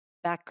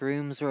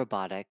Backrooms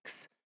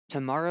Robotics,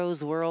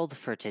 Tomorrow's World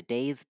for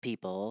Today's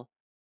People.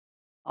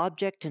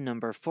 Object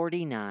number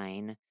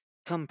 49,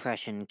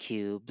 Compression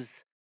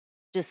Cubes.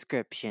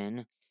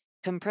 Description: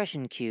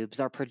 Compression cubes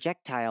are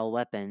projectile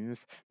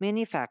weapons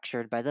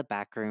manufactured by the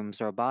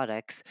Backrooms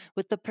Robotics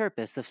with the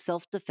purpose of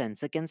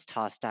self-defense against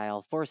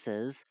hostile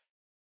forces.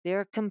 They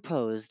are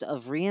composed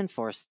of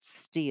reinforced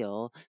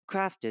steel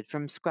crafted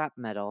from scrap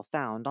metal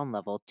found on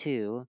level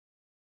 2.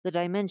 The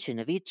dimension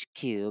of each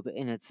cube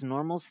in its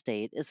normal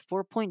state is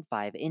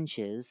 4.5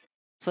 inches.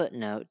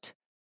 Footnote: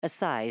 a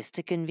size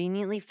to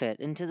conveniently fit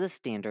into the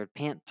standard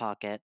pant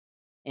pocket.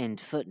 End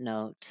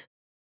footnote.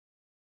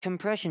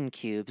 Compression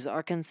cubes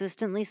are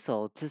consistently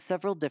sold to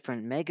several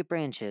different mega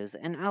branches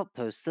and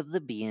outposts of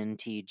the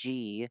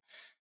BNTG,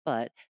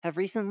 but have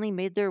recently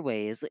made their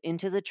ways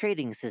into the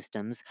trading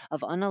systems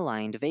of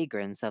unaligned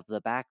vagrants of the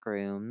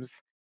Backrooms.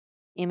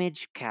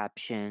 Image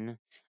caption: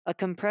 a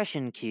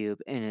compression cube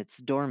in its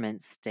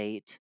dormant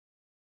state.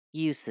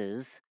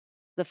 Uses: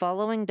 the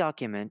following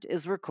document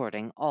is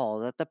recording all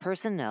that the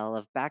personnel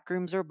of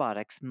Backrooms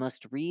Robotics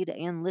must read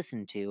and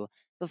listen to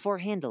before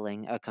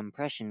handling a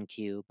compression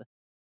cube.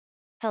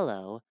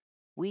 Hello.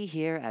 We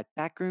here at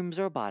Backrooms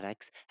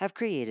Robotics have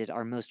created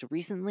our most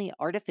recently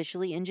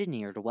artificially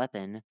engineered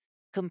weapon,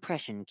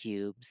 compression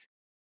cubes.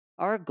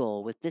 Our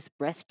goal with this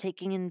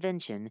breathtaking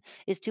invention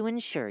is to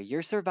ensure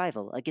your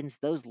survival against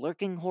those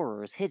lurking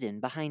horrors hidden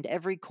behind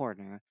every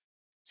corner,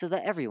 so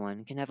that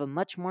everyone can have a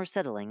much more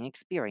settling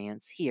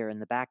experience here in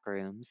the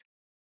Backrooms.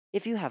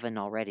 If you haven't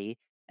already,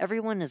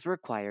 everyone is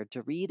required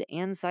to read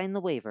and sign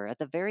the waiver at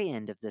the very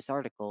end of this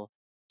article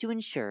to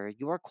ensure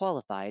you are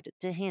qualified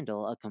to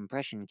handle a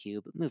compression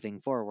cube moving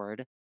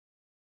forward.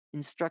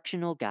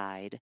 Instructional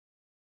Guide: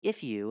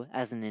 if you,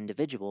 as an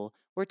individual,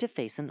 were to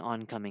face an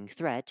oncoming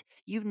threat,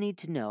 you need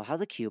to know how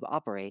the cube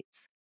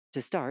operates.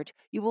 To start,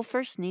 you will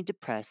first need to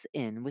press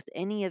in with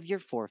any of your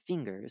 4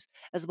 fingers,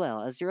 as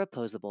well as your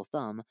opposable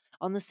thumb,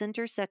 on the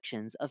center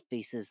sections of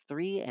faces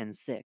 3 and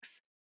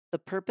 6. The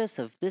purpose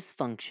of this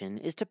function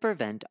is to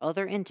prevent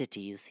other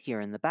entities here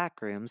in the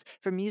Backrooms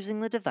from using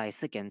the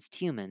device against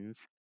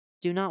humans.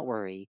 Do not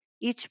worry,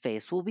 each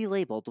face will be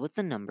labeled with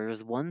the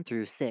numbers 1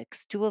 through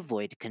 6 to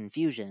avoid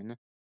confusion.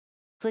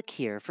 Click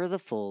here for the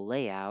full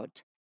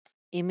layout.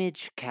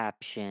 Image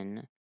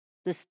caption: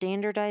 the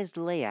standardized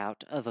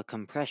layout of a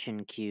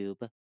compression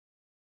cube.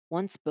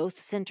 Once both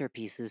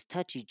centerpieces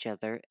touch each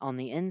other on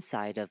the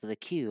inside of the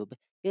cube,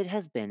 it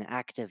has been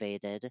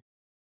activated.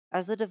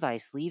 As the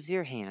device leaves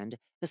your hand,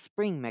 a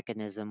spring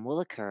mechanism will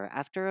occur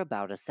after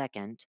about a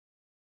second.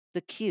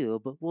 The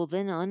cube will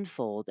then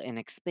unfold and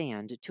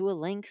expand to a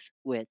length,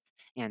 width,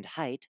 and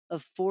height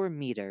of 4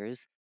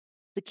 meters.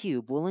 The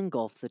cube will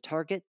engulf the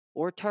target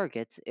or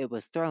targets it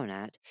was thrown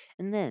at,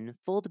 and then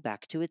fold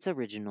back to its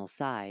original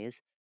size,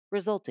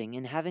 resulting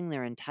in having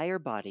their entire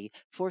body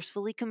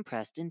forcefully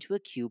compressed into a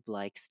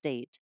cube-like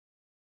state.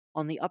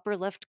 On the upper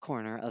left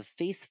corner of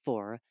Face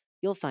 4,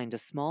 you'll find a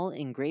small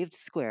engraved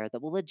square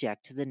that will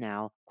eject the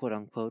now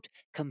quote-unquote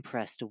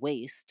compressed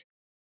waste.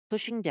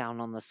 Pushing down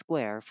on the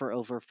square for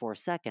over 4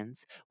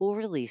 seconds will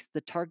release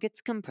the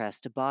target's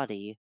compressed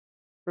body.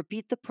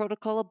 Repeat the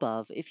protocol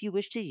above if you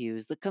wish to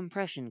use the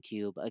compression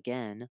cube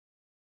again.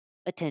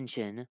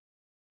 Attention!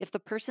 If the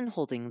person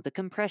holding the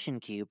compression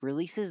cube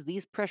releases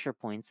these pressure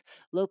points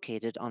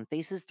located on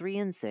faces 3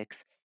 and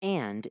 6,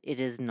 and it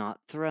is not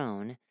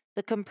thrown,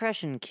 the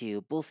compression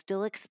cube will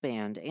still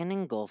expand and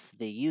engulf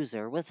the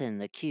user within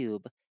the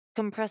cube,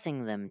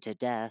 compressing them to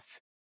death.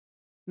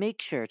 Make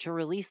sure to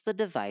release the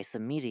device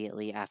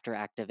immediately after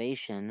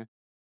activation.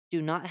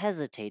 Do not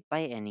hesitate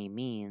by any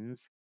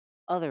means.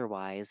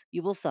 Otherwise,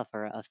 you will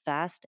suffer a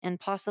fast and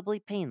possibly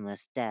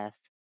painless death.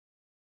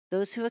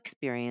 Those who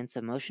experience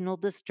emotional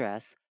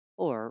distress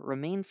or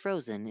remain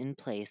frozen in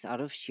place out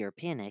of sheer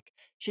panic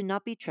should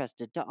not be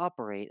trusted to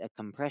operate a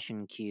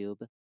compression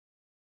cube.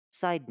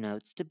 Side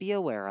notes to be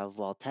aware of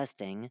while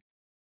testing: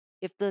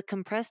 if the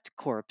compressed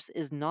corpse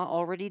is not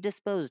already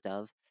disposed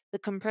of, the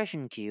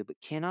compression cube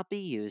cannot be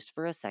used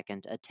for a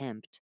second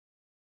attempt.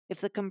 If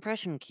the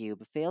compression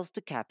cube fails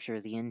to capture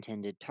the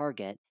intended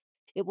target,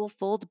 it will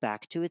fold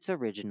back to its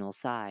original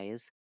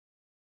size.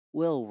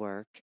 Will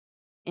work: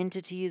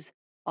 entities,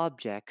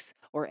 objects,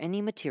 or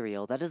any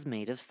material that is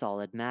made of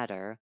solid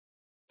matter.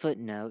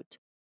 Footnote: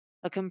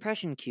 a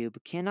compression cube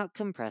cannot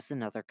compress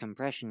another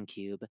compression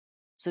cube,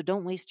 so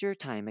don't waste your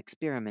time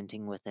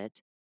experimenting with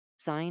it.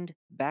 Signed,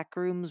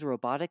 Backrooms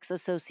Robotics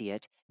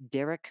Associate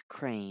Derek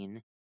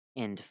Crane.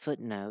 End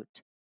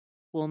footnote.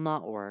 Will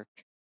not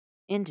work: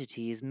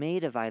 entities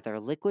made of either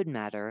liquid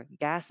matter,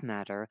 gas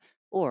matter,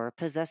 or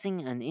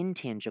possessing an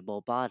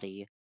intangible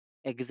body.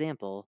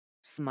 Example: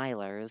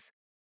 smilers.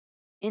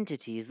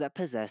 Entities that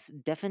possess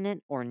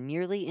definite or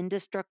nearly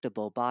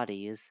indestructible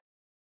bodies.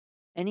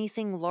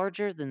 Anything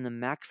larger than the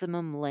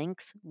maximum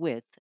length,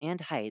 width,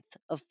 and height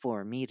of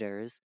 4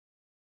 meters.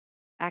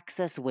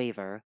 Access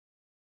waiver.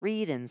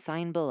 Read and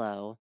sign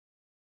below.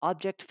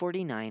 Object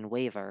 49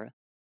 waiver.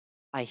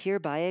 I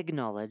hereby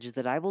acknowledge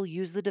that I will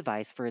use the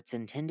device for its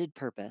intended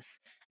purpose,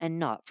 and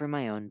not for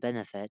my own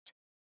benefit.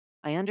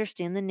 I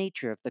understand the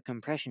nature of the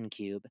compression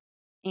cube,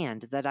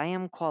 and that I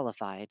am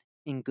qualified,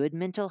 in good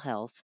mental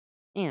health,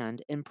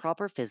 and in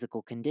proper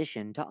physical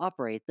condition to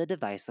operate the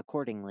device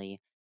accordingly.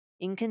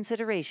 In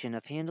consideration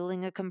of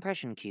handling a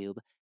compression cube,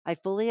 I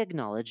fully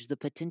acknowledge the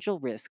potential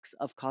risks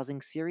of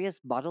causing serious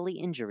bodily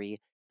injury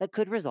that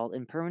could result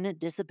in permanent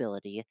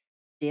disability,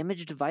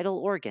 damaged vital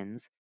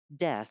organs,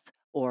 death,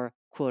 or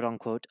quote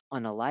unquote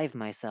unalive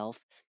myself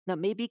that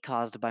may be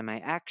caused by my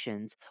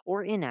actions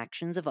or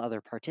inactions of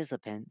other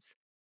participants.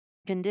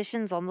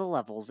 Conditions on the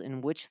levels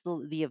in which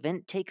the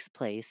event takes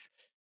place,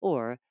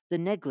 or the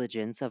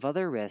negligence of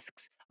other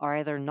risks, are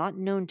either not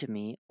known to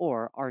me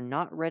or are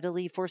not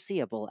readily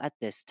foreseeable at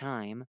this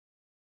time.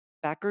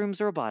 Backrooms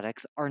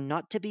robotics are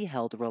not to be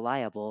held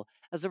reliable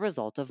as a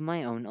result of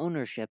my own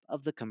ownership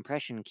of the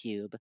compression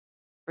cube.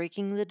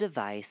 Breaking the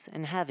device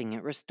and having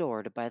it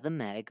restored by the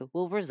Meg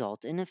will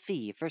result in a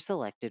fee for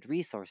selected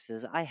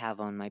resources I have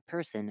on my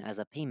person as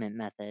a payment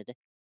method.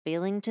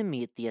 Failing to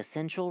meet the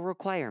essential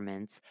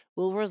requirements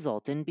will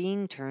result in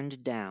being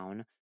turned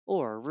down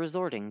or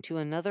resorting to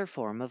another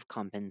form of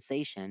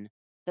compensation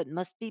that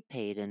must be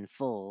paid in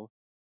full.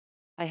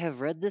 I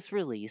have read this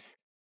release,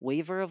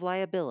 waiver of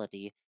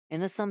liability,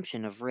 and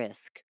assumption of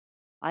risk.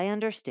 I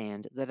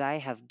understand that I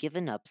have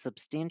given up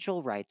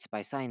substantial rights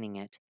by signing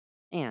it,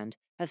 and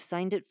have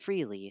signed it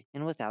freely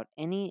and without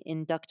any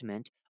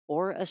inducement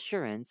or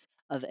assurance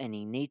of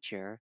any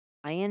nature.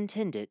 I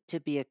intend it to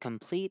be a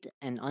complete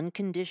and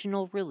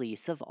unconditional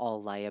release of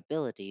all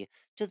liability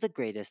to the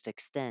greatest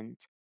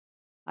extent.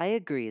 I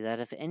agree that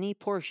if any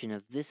portion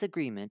of this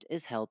agreement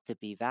is held to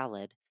be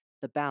valid,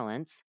 the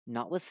balance,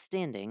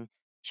 notwithstanding,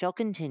 shall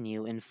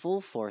continue in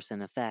full force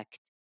and effect.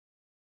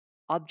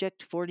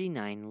 Object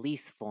 49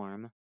 Lease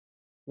Form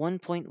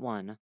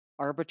 1.1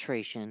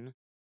 Arbitration.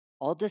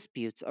 All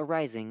disputes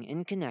arising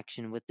in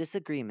connection with this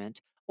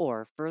agreement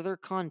or further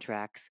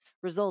contracts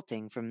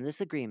resulting from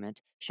this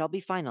agreement shall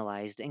be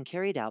finalized and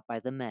carried out by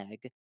the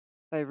Meg.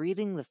 By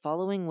reading the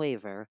following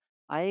waiver,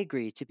 I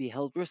agree to be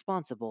held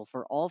responsible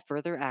for all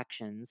further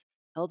actions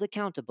held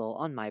accountable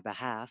on my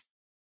behalf.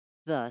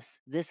 Thus,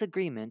 this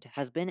agreement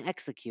has been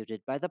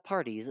executed by the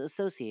parties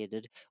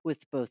associated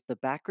with both the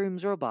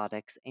Backrooms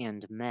Robotics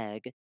and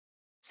Meg.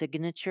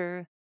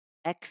 Signature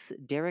X.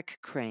 Derek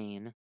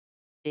Crane.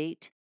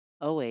 Date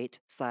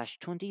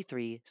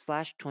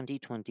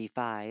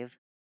 08/23/2025.